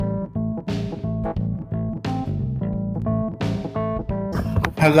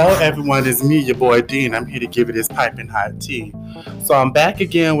Hello everyone, it's me, your boy Dean. I'm here to give you this piping hot tea. So I'm back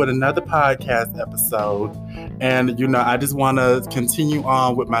again with another podcast episode. And I just want to continue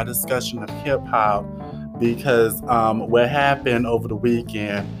on with my discussion of hip hop because what happened over the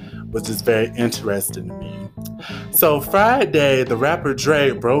weekend was just very interesting to me. So Friday, the rapper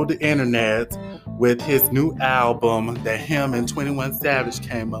Drake broke the internet with his new album that him and 21 Savage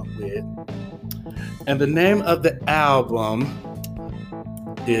came up with. And the name of the album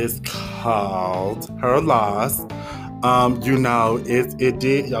is called Her Loss. It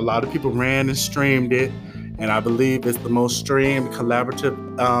did, a lot of people ran and streamed it, and I believe it's the most streamed collaborative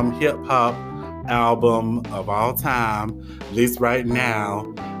hip-hop album of all time, at least right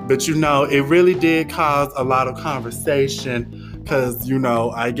now. But it really did cause a lot of conversation because,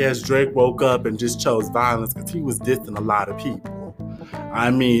 I guess Drake woke up and just chose violence because he was dissing a lot of people. I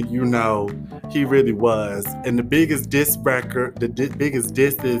mean, he really was. And the biggest diss record, biggest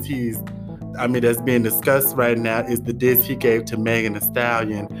disses that's being discussed right now is the diss he gave to Megan Thee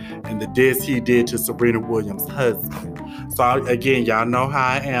Stallion and the diss he did to Serena Williams' husband. So again, y'all know how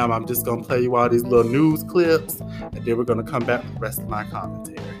I am. I'm just going to play you all these little news clips and then we're going to come back with the rest of my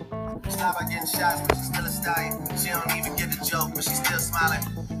commentary. Stop by getting shots, but she's still a stallion. She don't even get the joke, but she's still smiling.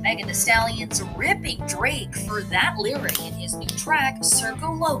 Megan Thee Stallion's ripping Drake for that lyric in his new track,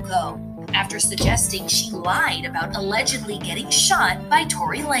 Circo Loco, after suggesting she lied about allegedly getting shot by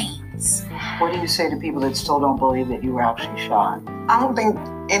Tory Lanez. What do you say to people that still don't believe that you were actually shot? I don't think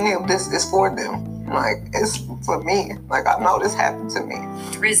any of this is for them. It's for me. I know this happened to me.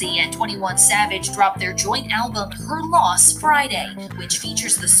 Drizzy and 21 Savage dropped their joint album, Her Loss, Friday, which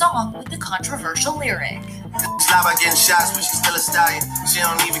features the song with the controversial lyric. Stop by getting shots, but she's still a stallion. She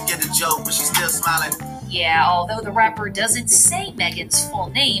don't even get the joke, but she's still smiling. Yeah, although the rapper doesn't say Megan's full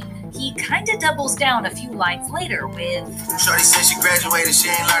name, he kinda doubles down a few lines later with, Shorty said she graduated, she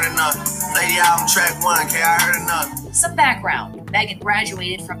ain't learned enough. Play the album track 1, okay, I heard enough. Some background. Megan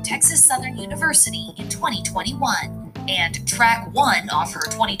graduated from Texas Southern University in 2021. And track 1 off her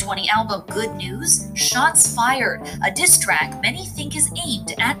 2020 album, Good News, Shots Fired, a diss track many think is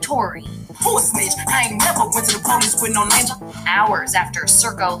aimed at Tory. Who a snitch? I ain't never went to the police with no names. Hours after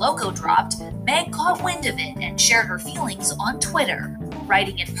Circo Loco dropped, Meg caught wind of it and shared her feelings on Twitter,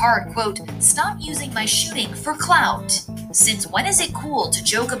 writing in part, quote, "Stop using my shooting for clout. Since when is it cool to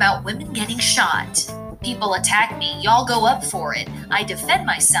joke about women getting shot? People attack me, y'all go up for it. I defend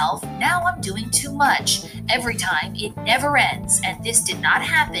myself, now I'm doing too much. Every time, it never ends, and this did not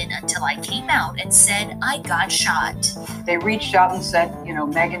happen until I came out and said I got shot." They reached out and said,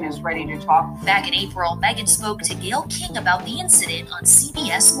 Megan is ready to talk. Back in April, Megan spoke to Gayle King about the incident on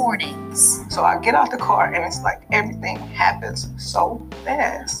CBS Mornings. So I get out the car and it's like everything happens so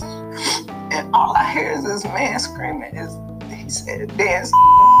fast. And all I hear is this man screaming, he said, "Dance,"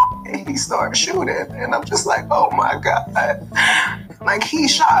 and he started shooting. And I'm just like, oh my God. He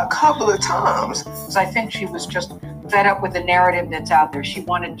shot a couple of times. So I think she was just fed up with the narrative that's out there. She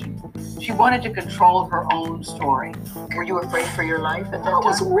wanted to control her own story. Were you afraid for your life at that time? I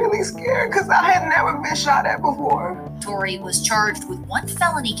was really scared because I had never been shot at before. Tory was charged with 1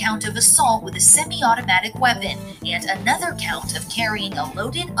 felony count of assault with a semi-automatic weapon and another count of carrying a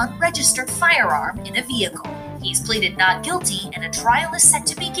loaded, unregistered firearm in a vehicle. He's pleaded not guilty, and a trial is set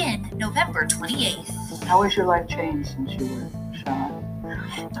to begin November 28th. How has your life changed since you were shot?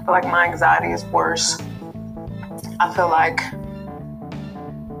 I feel like my anxiety is worse. I feel like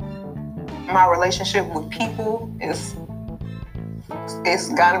my relationship with people it's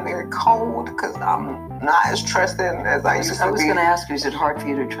gotten very cold because I'm not as trusting as I used to be. I was going to ask you, is it hard for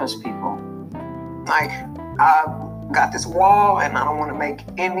you to trust people? I've got this wall and I don't want to make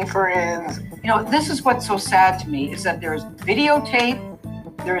any friends. This is what's so sad to me is that there's videotape,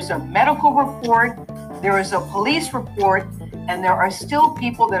 there's a medical report, there is a police report, and there are still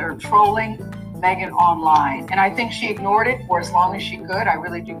people that are trolling Megan online. And I think she ignored it for as long as she could. I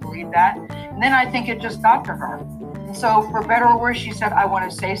really do believe that. And then I think it just got to her. And so for better or worse, she said, I want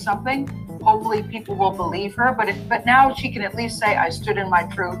to say something. Hopefully people will believe her. But now she can at least say, I stood in my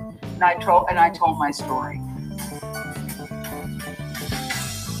truth and I told my story.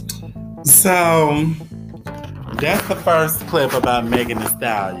 So that's the first clip about Megan Thee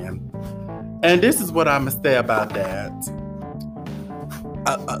Stallion. And this is what I'm going to say about that.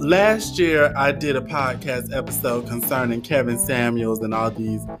 Last year, I did a podcast episode concerning Kevin Samuels and all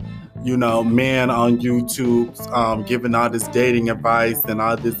these, men on YouTube giving all this dating advice and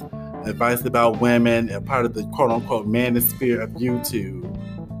all this advice about women and part of the quote-unquote manosphere of YouTube.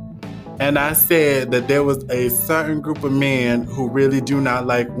 And I said that there was a certain group of men who really do not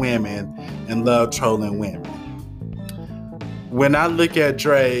like women and love trolling women. when I look at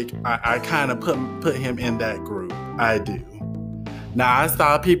Drake, I kind of put him in that group. I do. Now, I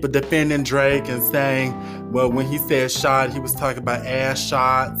saw people defending Drake and saying, well, when he said shot, he was talking about ass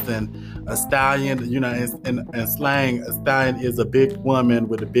shots, and a stallion, you know, in slang, a stallion is a big woman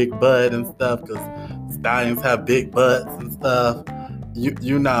with a big butt and stuff, because stallions have big butts and stuff.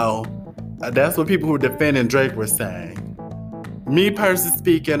 You know, that's what people who are defending Drake were saying. Me personally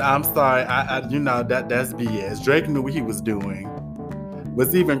speaking, I'm sorry, you know, that's BS. Drake knew what he was doing.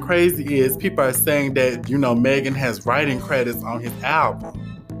 What's even crazy is people are saying that, you know, Megan has writing credits on his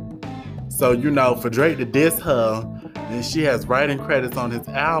album. So, you know, for Drake to diss her and she has writing credits on his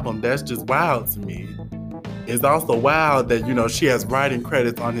album, that's just wild to me. It's also wild that, you know, she has writing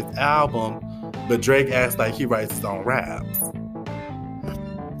credits on his album, but Drake acts like he writes his own raps.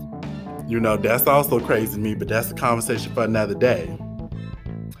 You know, that's also crazy to me, but that's a conversation for another day.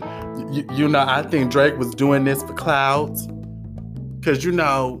 You know, I think Drake was doing this for clout. Because, you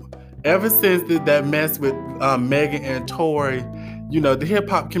know, ever since that mess with Megan and Tory, you know, the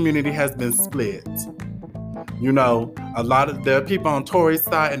hip-hop community has been split. You know, there are people on Tory's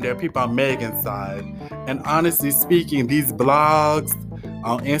side and there are people on Megan's side. And honestly speaking, these blogs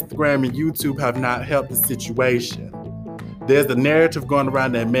on Instagram and YouTube have not helped the situation. There's a narrative going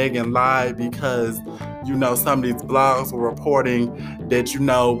around that Megan lied because, you know, some of these blogs were reporting that, you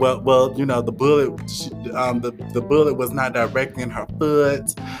know, well, you know, the bullet was not directly in her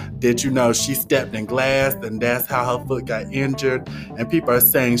foot, that, you know, she stepped in glass and that's how her foot got injured. And people are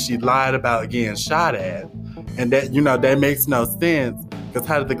saying she lied about getting shot at. And that, you know, that makes no sense, because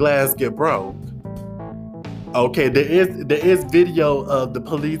how did the glass get broke? Okay, there is video of the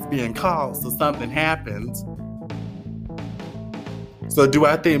police being called, so something happened. So do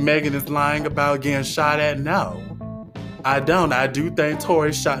I think Megan is lying about getting shot at? No, I don't. I do think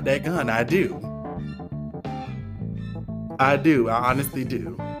Tory shot that gun. I do. I honestly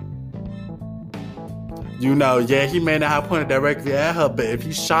do. You know, yeah, he may not have pointed directly at her, but if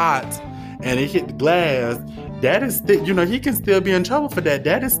he shot and it hit the glass, that is still, you know, he can still be in trouble for that.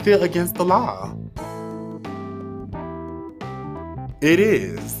 That is still against the law. It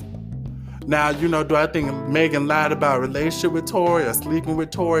is. Now, you know, do I think Megan lied about a relationship with Tory or sleeping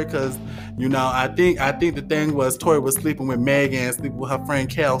with Tory? Because, you know, I think the thing was Tory was sleeping with Megan and sleeping with her friend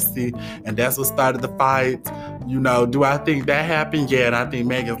Kelsey, and that's what started the fight. You know, do I think that happened? Yeah, and I think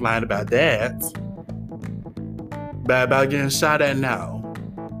Megan's lying about that. But about getting shot at, no.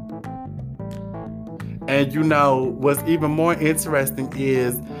 And, you know, what's even more interesting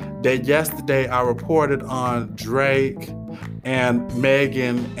is that yesterday I reported on Drake and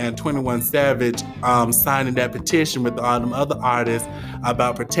Megan and 21 Savage signing that petition with all them other artists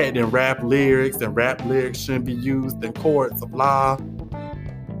about protecting rap lyrics, and rap lyrics shouldn't be used in courts of law,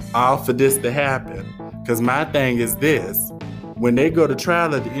 all for this to happen. Because my thing is this: when they go to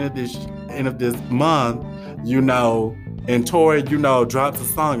trial at the end of this month, you know, and Tory, you know, drops a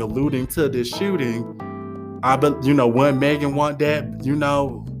song alluding to this shooting, you know, wouldn't Megan want that, you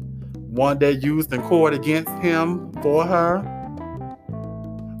know, want that used in court against him for her?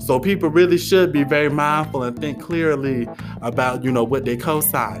 So people really should be very mindful and think clearly about, you know, what they're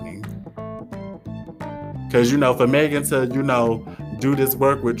co-signing. Because, you know, for Megan to, you know, do this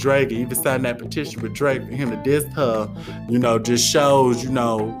work with Drake and even sign that petition with Drake for him to diss her, you know, just shows, you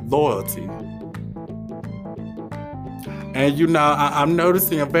know, loyalty. And, you know, I'm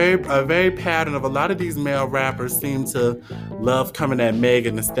noticing a very pattern of a lot of these male rappers seem to love coming at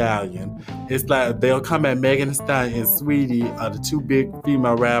Megan Thee Stallion. It's like they'll come at Megan Thee Stallion and Sweetie are the two big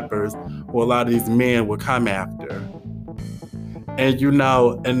female rappers who a lot of these men will come after. And, you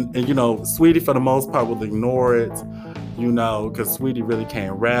know, and you know, Sweetie for the most part will ignore it, you know, because Sweetie really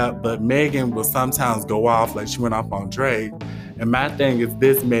can't rap. But Megan will sometimes go off, like she went off on Drake. And my thing is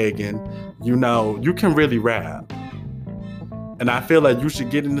this, Megan, you know, you can really rap. And I feel like you should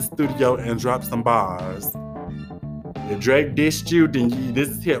get in the studio and drop some bars. If Drake dissed you, then this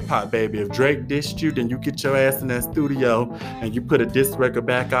is hip-hop, baby. If Drake dissed you, then you get your ass in that studio and you put a diss record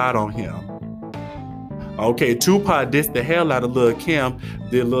back out on him. Okay, Tupac dissed the hell out of Lil' Kim.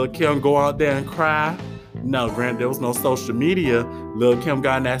 Did Lil' Kim go out there and cry? No, granted, there was no social media. Lil' Kim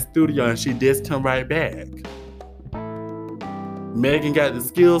got in that studio and she dissed him right back. Megan got the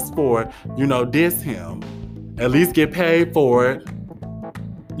skills for it, you know, diss him. At least get paid for it.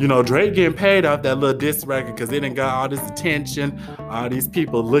 You know, Drake getting paid off that little diss record because it done got all this attention, all these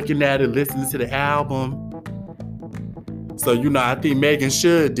people looking at it, listening to the album. So, you know, I think Megan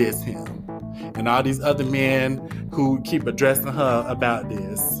should diss him. And all these other men who keep addressing her about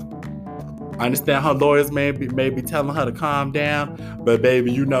this. I understand her lawyers may be telling her to calm down, but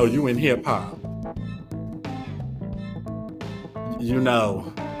baby, you know, you in hip-hop. you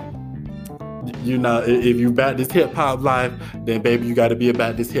know, if you about this hip hop life, then baby, you got to be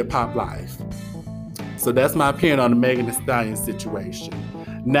about this hip hop life. So that's my opinion on the Megan Thee Stallion situation.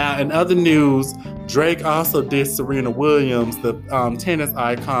 Now, in other news, Drake also dissed Serena Williams, the tennis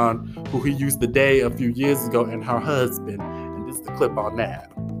icon who he used to date a few years ago, and her husband. And this is the clip on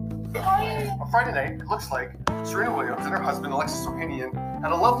that. On Friday night, it looks like Serena Williams and her husband Alexis Ohanian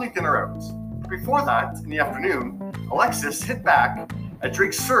had a lovely dinner out. Before that, in the afternoon, Alexis hit back at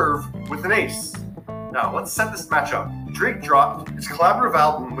Drake's serve with an ace. Now, let's set this match up. Drake dropped his collaborative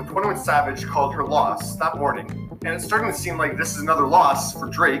album with 21 Savage called Her Loss that morning, and it's starting to seem like this is another loss for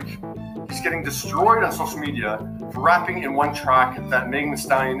Drake. He's getting destroyed on social media for rapping in one track that Megan Thee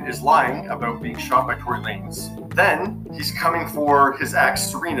Stallion is lying about being shot by Tory Lanez. Then, he's coming for his ex,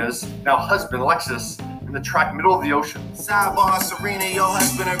 Serena's now husband, Alexis, in the track Middle of the Ocean. Sidebar, Serena, your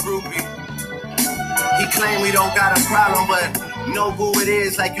husband a groupie. He claimed we don't got a problem, but no boo it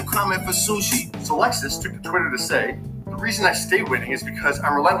is like you coming for sushi. So Alexis took to Twitter to say, the reason I stay winning is because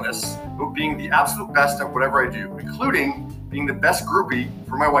I'm relentless about being the absolute best at whatever I do, including being the best groupie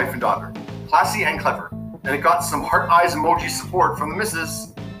for my wife and daughter. Classy and clever. And it got some heart eyes emoji support from the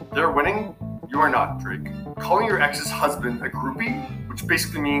missus. They're winning, you are not, Drake. Calling your ex's husband a groupie, which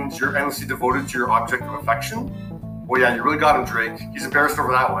basically means you're endlessly devoted to your object of affection. Well, yeah, you really got him, Drake. He's embarrassed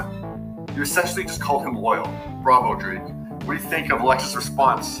over that one. You essentially just called him loyal. Bravo, Drake. What do you think of Alexis'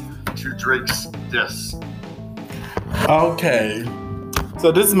 response to Drake's diss? Okay,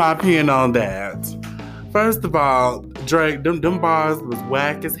 so this is my opinion on that. First of all, Drake, them bars was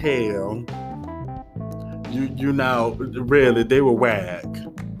whack as hell. You know, really, they were whack.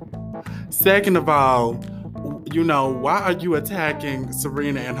 Second of all, why are you attacking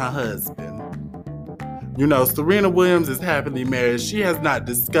Serena and her husband? Serena Williams is happily married. She has not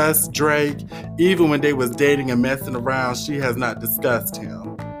discussed Drake. Even when they was dating and messing around, she has not discussed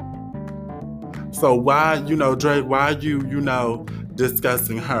him. So why, Drake, why are you,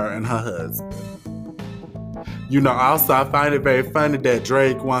 discussing her and her husband? Also, I find it very funny that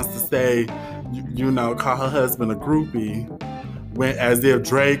Drake wants to say, call her husband a groupie, when as if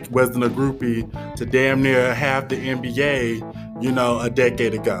Drake wasn't a groupie to damn near half the NBA, a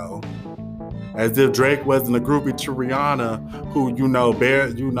decade ago. As if Drake wasn't a groupie to Rihanna, who,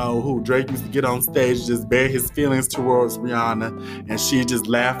 who Drake used to get on stage, just bare his feelings towards Rihanna, and she just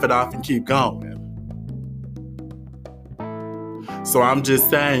laugh it off and keep going. So I'm just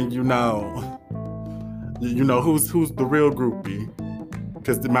saying, who's the real groupie?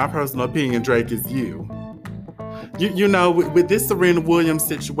 Because in my personal opinion, Drake is you. With this Serena Williams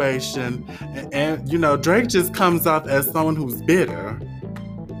situation, and Drake just comes off as someone who's bitter.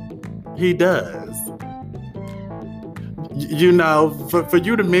 He does. For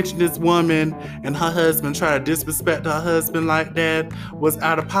you to mention this woman and her husband, try to disrespect her husband like that was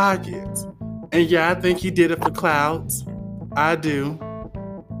out of pocket. And yeah, I think he did it for clout. I do.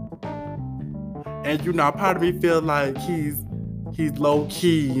 And part of me feel like he's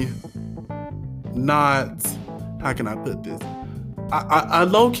low-key not, how can I put this? I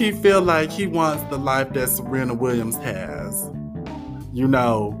low-key feel like he wants the life that Serena Williams has.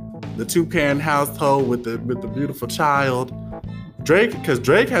 The two-parent household with the beautiful child. Because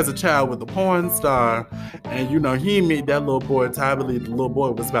Drake has a child with a porn star, and he met that little boy until I believe the little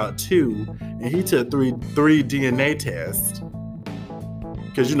boy was about 2, and he took three DNA tests.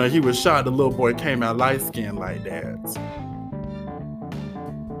 Because he was shocked the little boy came out light-skinned like that.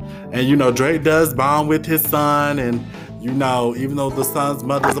 And Drake does bond with his son, and even though the son's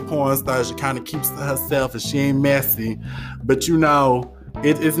mother's a porn star, she kind of keeps to herself and she ain't messy. But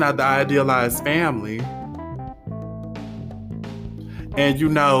it's not the idealized family. And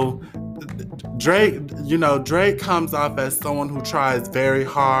Drake comes off as someone who tries very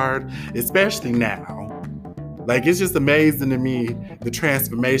hard, especially now. Like, it's just amazing to me, the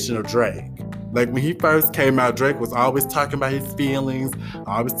transformation of Drake. Like, when he first came out, Drake was always talking about his feelings,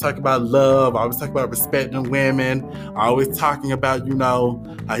 always talking about love, always talking about respecting women, always talking about,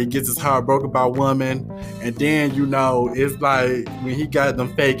 how he gets his heart broken by women. And then, it's like when he got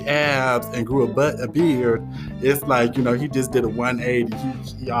them fake abs and grew a beard, it's like, he just did a 180.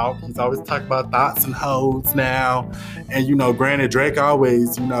 He's always talking about thoughts and hoes now. And, granted, Drake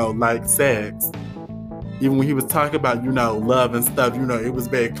always, liked sex. Even when he was talking about, love and stuff, it was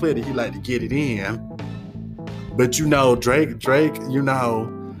very clear that he liked to get it in. But, Drake,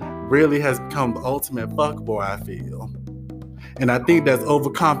 really has become the ultimate fuckboy, I feel. And I think that's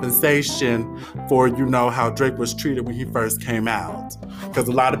overcompensation for, how Drake was treated when he first came out. Because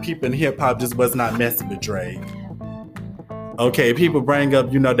a lot of people in hip-hop just was not messing with Drake. Okay, people bring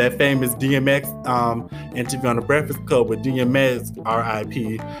up, that famous DMX interview on the Breakfast Club with DMX,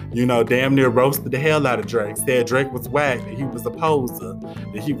 R.I.P., damn near roasted the hell out of Drake. Said Drake was whack, that he was a poser,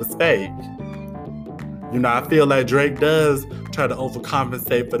 that he was fake. I feel like Drake does try to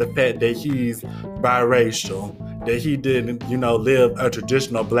overcompensate for the fact that he's biracial, that he didn't, live a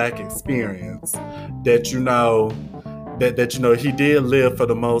traditional black experience, that, he did live for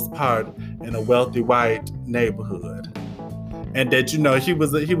the most part in a wealthy white neighborhood. And that, he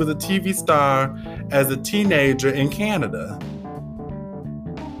was a TV star as a teenager in Canada.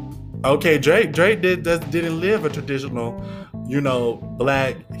 Okay, Drake didn't live a traditional,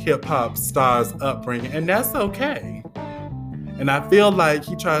 black hip-hop star's upbringing, and that's okay. And I feel like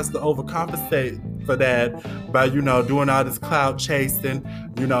he tries to overcompensate for that by, doing all this clout chasing,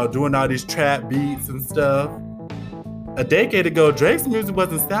 doing all these trap beats and stuff. A decade ago, Drake's music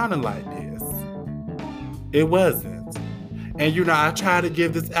wasn't sounding like this. It wasn't. And, I tried to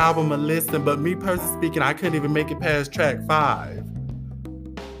give this album a listen, but me personally speaking, I couldn't even make it past track 5.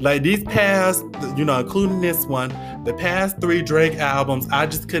 Like these past, including this one, the past 3 Drake albums, I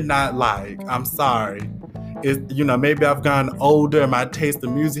just could not like. I'm sorry. It's, maybe I've gotten older and my taste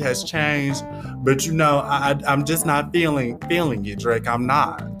in music has changed, but I'm just not feeling it, Drake. I'm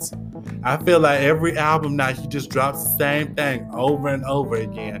not. I feel like every album now, he just drops the same thing over and over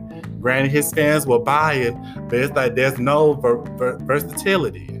again. Granted, his fans will buy it, but it's like there's no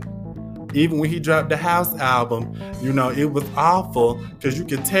versatility. Even when he dropped the House album, it was awful because you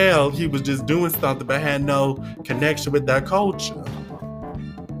could tell he was just doing something but had no connection with that culture.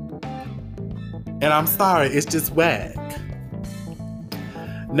 And I'm sorry, it's just whack.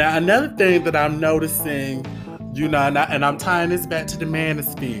 Now, another thing that I'm noticing, and I'm tying this back to the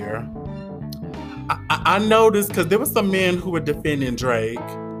manosphere, I noticed because there were some men who were defending Drake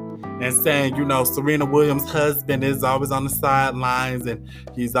and saying, Serena Williams' husband is always on the sidelines and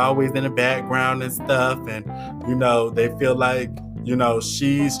he's always in the background and stuff. And, they feel like,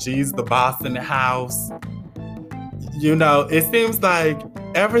 she's the boss in the house. It seems like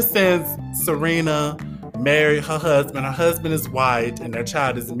ever since Serena married her husband is white and their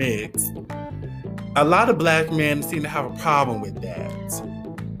child is mixed, a lot of black men seem to have a problem with that.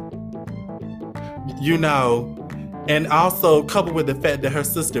 And also coupled with the fact that her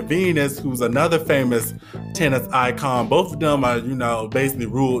sister Venus, who's another famous tennis icon, both of them are, basically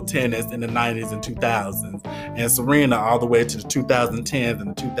ruled tennis in the 90s and 2000s, and Serena all the way to the 2010s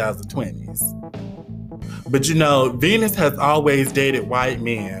and the 2020s. But, Venus has always dated white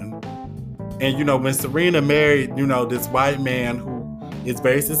men. And, when Serena married, this white man who is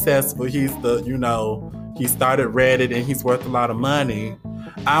very successful, he's he started Reddit and he's worth a lot of money.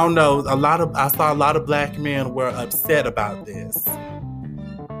 I don't know, I saw a lot of black men were upset about this.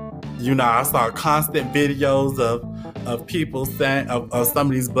 I saw constant videos of people saying, of some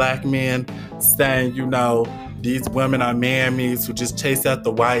of these black men saying, these women are mammies who just chase out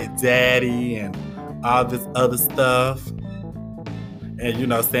the white daddy and all this other stuff.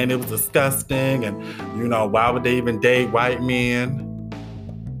 And, saying it was disgusting and, why would they even date white men?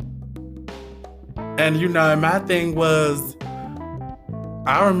 And, my thing was,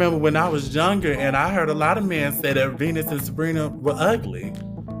 I remember when I was younger and I heard a lot of men say that Venus and Serena were ugly.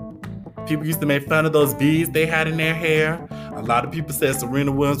 People used to make fun of those beads they had in their hair. A lot of people said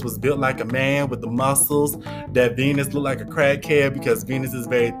Serena Williams was built like a man with the muscles, that Venus looked like a crackhead because Venus is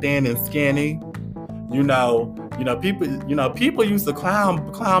very thin and skinny. People used to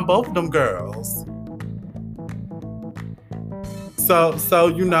clown both of them girls. So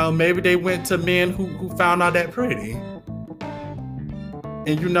maybe they went to men who found all that pretty.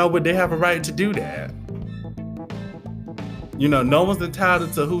 And they have a right to do that. No one's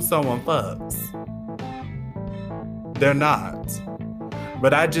entitled to who someone fucks. They're not.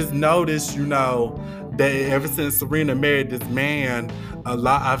 But I just noticed, that ever since Serena married this man,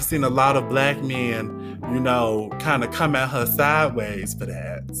 I've seen a lot of black men, kind of come at her sideways for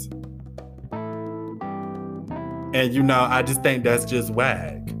that. And, I just think that's just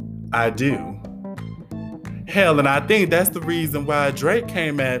whack. I do. Hell, and I think that's the reason why Drake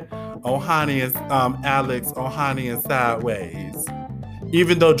came at Ohanian, Alex Ohanian sideways.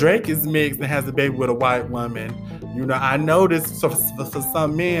 Even though Drake is mixed and has a baby with a white woman, I noticed for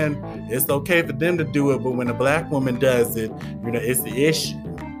some men, it's okay for them to do it, but when a black woman does it, it's the issue.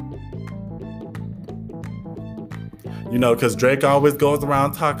 Because Drake always goes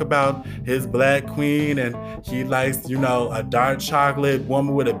around talk about his black queen and he likes, a dark chocolate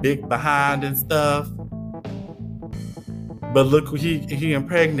woman with a big behind and stuff. But look who he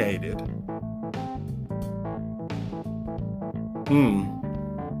impregnated.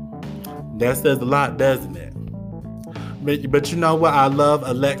 That says a lot, doesn't it? But you know what? I love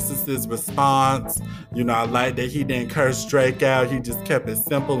Alexis's response. You know, I like that he didn't curse Drake out. He just kept it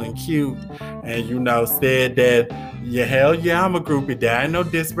simple and cute. And, you know, said that, yeah, hell yeah, I'm a groupie. There ain't no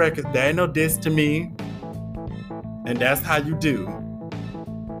diss record. There ain't no diss to me. And that's how you do.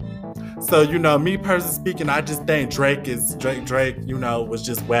 So, you know, me personally speaking, I just think Drake, you know, was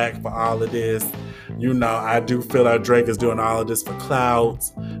just whack for all of this. You know, I do feel like Drake is doing all of this for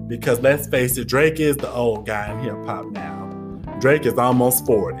clout. Because let's face it, Drake is the old guy in hip-hop now. Drake is almost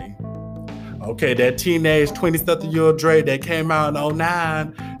 40. Okay, that teenage 20-something-year-old Drake that came out in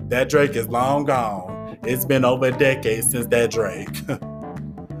 2009, that Drake is long gone. It's been over a decade since that Drake.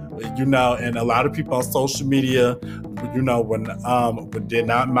 You know, and a lot of people on social media, you know, did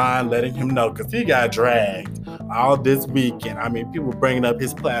not mind letting him know because he got dragged all this weekend. I mean, people bringing up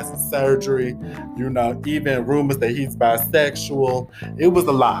his plastic surgery, you know, even rumors that he's bisexual. It was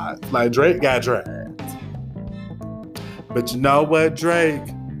a lot. Like, Drake got dragged. But you know what, Drake?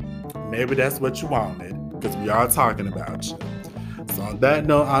 Maybe that's what you wanted because we are talking about you. So on that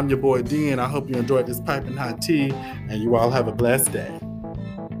note, I'm your boy D, and I hope you enjoyed this piping hot tea, and you all have a blessed day.